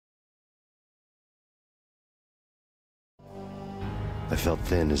I felt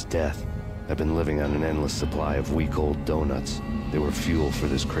thin as death. I'd been living on an endless supply of week-old donuts. They were fuel for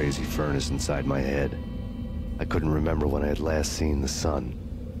this crazy furnace inside my head. I couldn't remember when I had last seen the sun.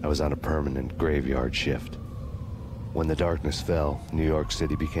 I was on a permanent graveyard shift. When the darkness fell, New York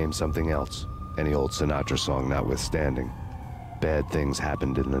City became something else, any old Sinatra song notwithstanding. Bad things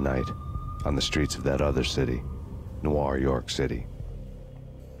happened in the night, on the streets of that other city, Noir York City.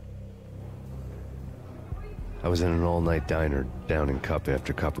 I was in an all-night diner, downing cup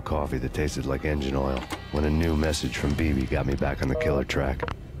after cup of coffee that tasted like engine oil, when a new message from BB got me back on the killer track.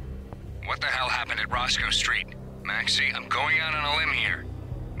 What the hell happened at Roscoe Street? Maxie, I'm going out on a limb here.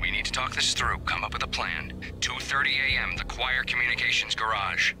 We need to talk this through, come up with a plan. 2:30 a.m., the Choir Communications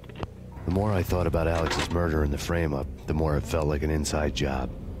Garage. The more I thought about Alex's murder and the frame-up, the more it felt like an inside job.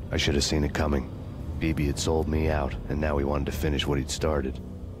 I should have seen it coming. BB had sold me out, and now he wanted to finish what he'd started.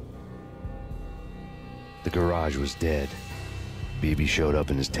 The garage was dead. BB showed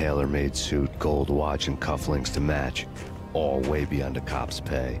up in his tailor-made suit, gold watch and cufflinks to match, all way beyond a cop's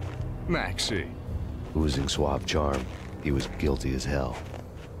pay. Maxie. Oozing suave charm, he was guilty as hell.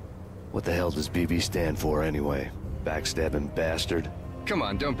 What the hell does BB stand for anyway? Backstabbing Bastard? Come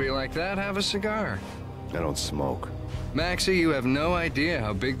on, don't be like that. Have a cigar. I don't smoke. Maxie, you have no idea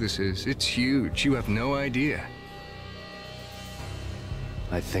how big this is. It's huge. You have no idea.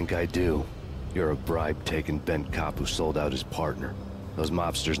 I think I do. You're a bribe-taking bent cop who sold out his partner. Those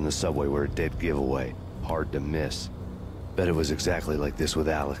mobsters in the subway were a dead giveaway. Hard to miss. Bet it was exactly like this with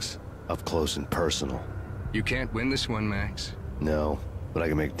Alex. Up close and personal. You can't win this one, Max. No, but I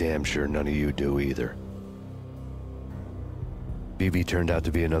can make damn sure none of you do either. BB turned out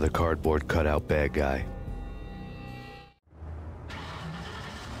to be another cardboard cutout bad guy.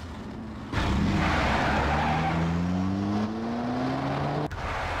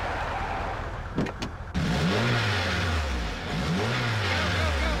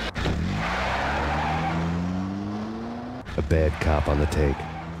 A bad cop on the take,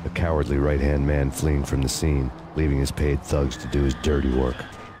 a cowardly right-hand man fleeing from the scene, leaving his paid thugs to do his dirty work.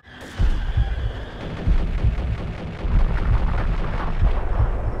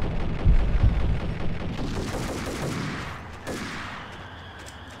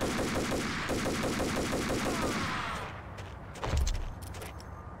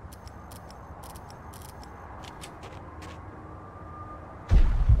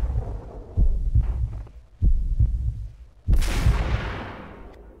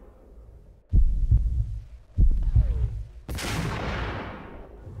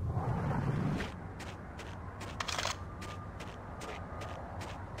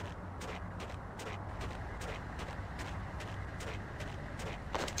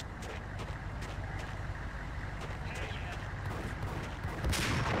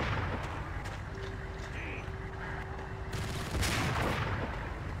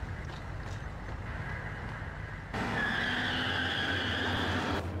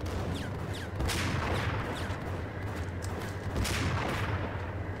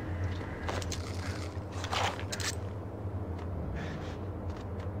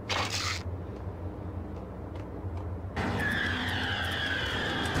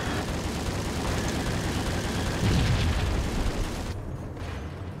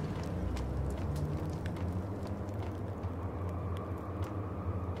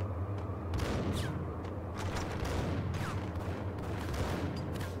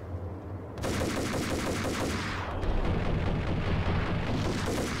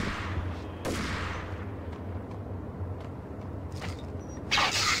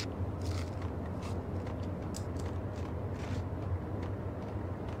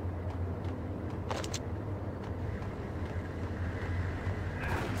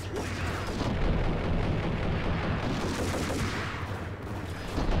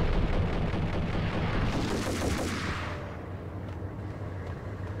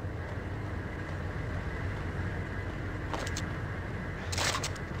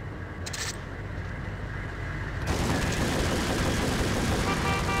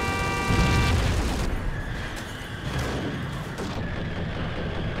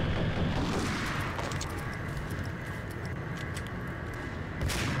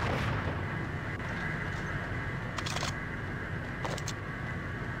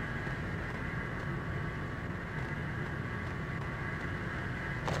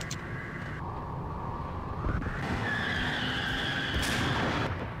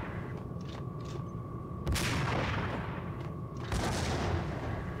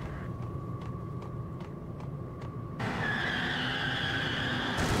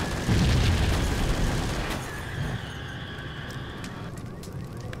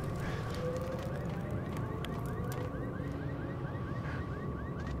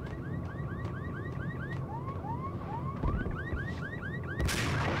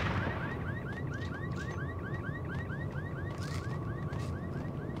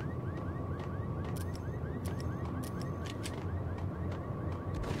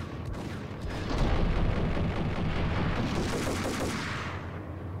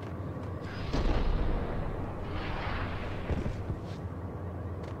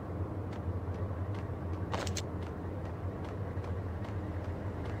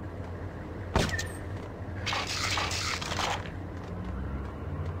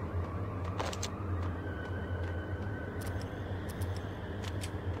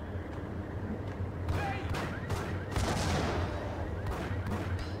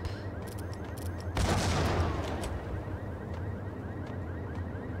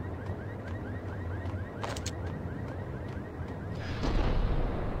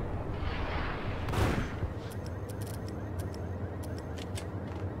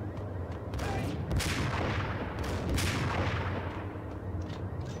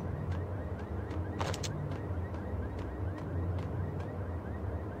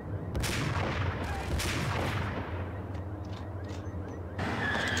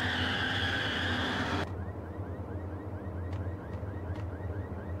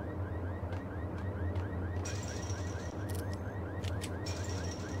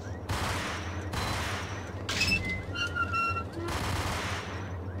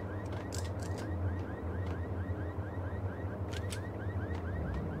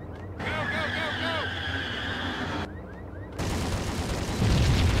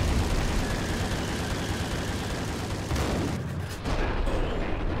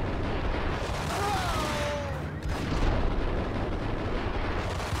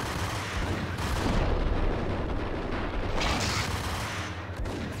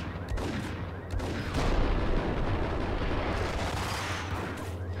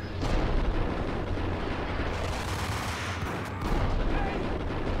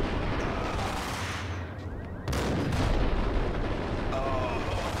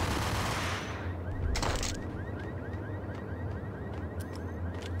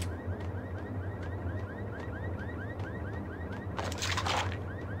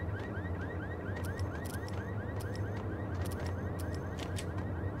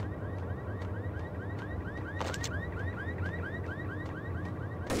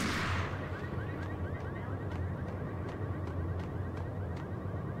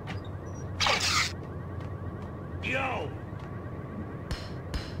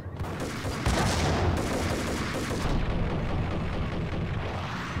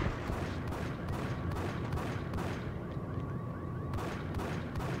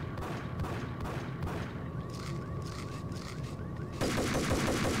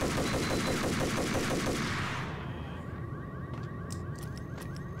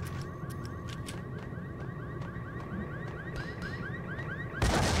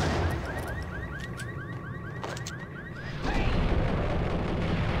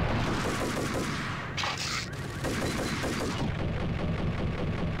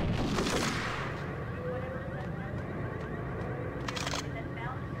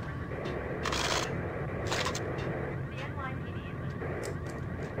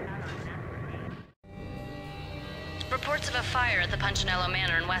 reports of a fire at the Punchinello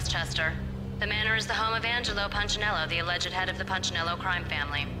Manor in Westchester. The manor is the home of Angelo Punchinello, the alleged head of the Punchinello crime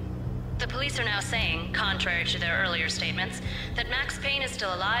family. The police are now saying, contrary to their earlier statements, that Max Payne is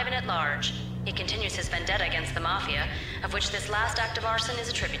still alive and at large. He continues his vendetta against the Mafia, of which this last act of arson is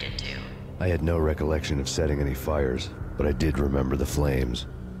attributed to. I had no recollection of setting any fires, but I did remember the flames.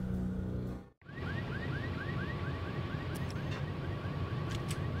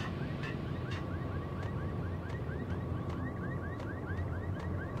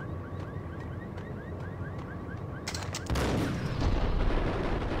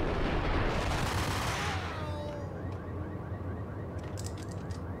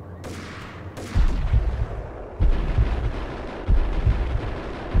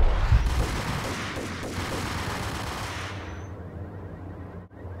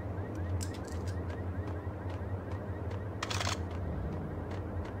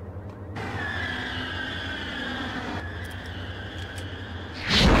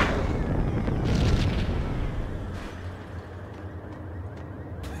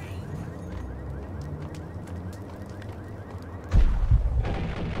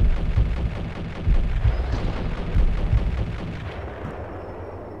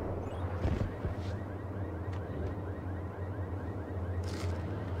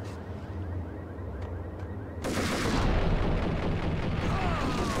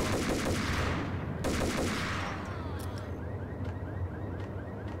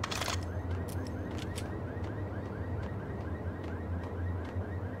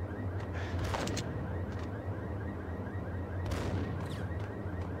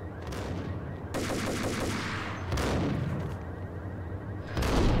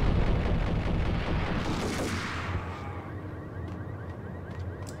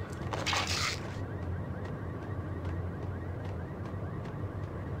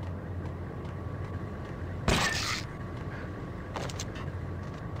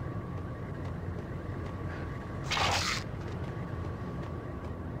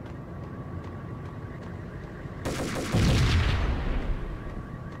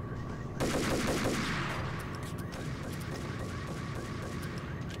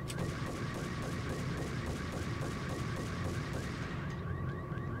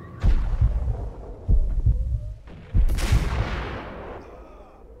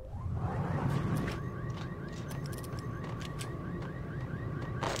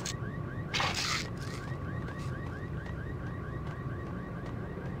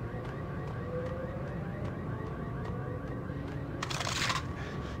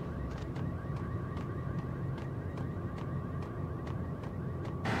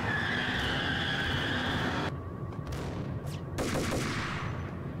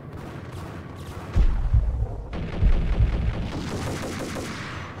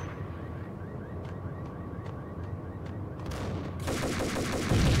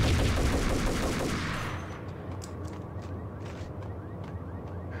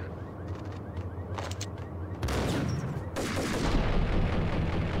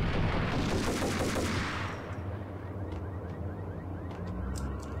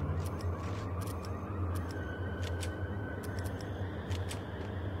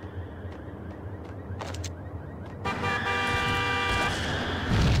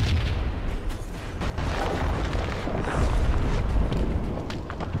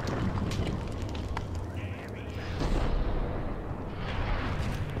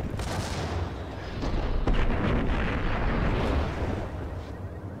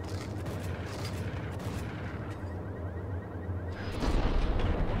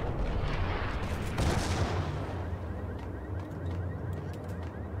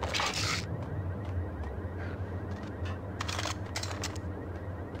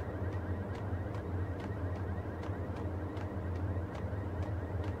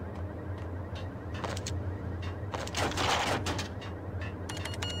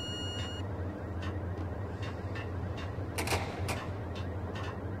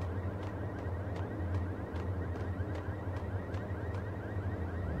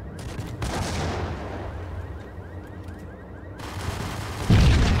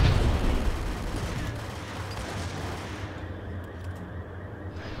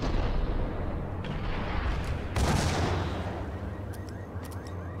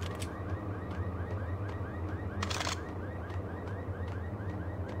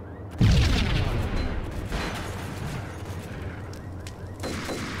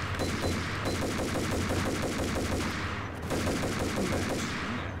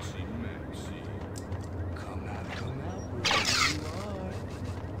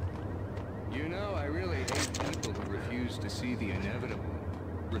 refuse to see the inevitable.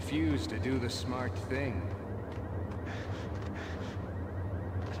 Refuse to do the smart thing.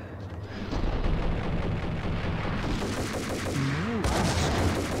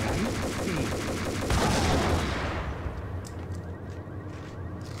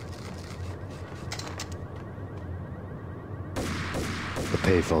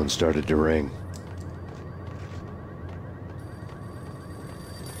 payphone started to ring.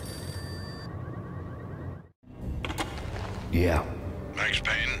 Yeah. Max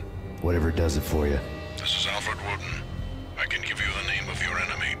Payne? Whatever does it for you. This is Alfred Wooden. I can give you the name of your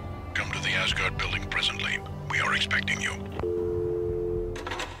enemy. Come to the Asgard building presently. We are expecting you.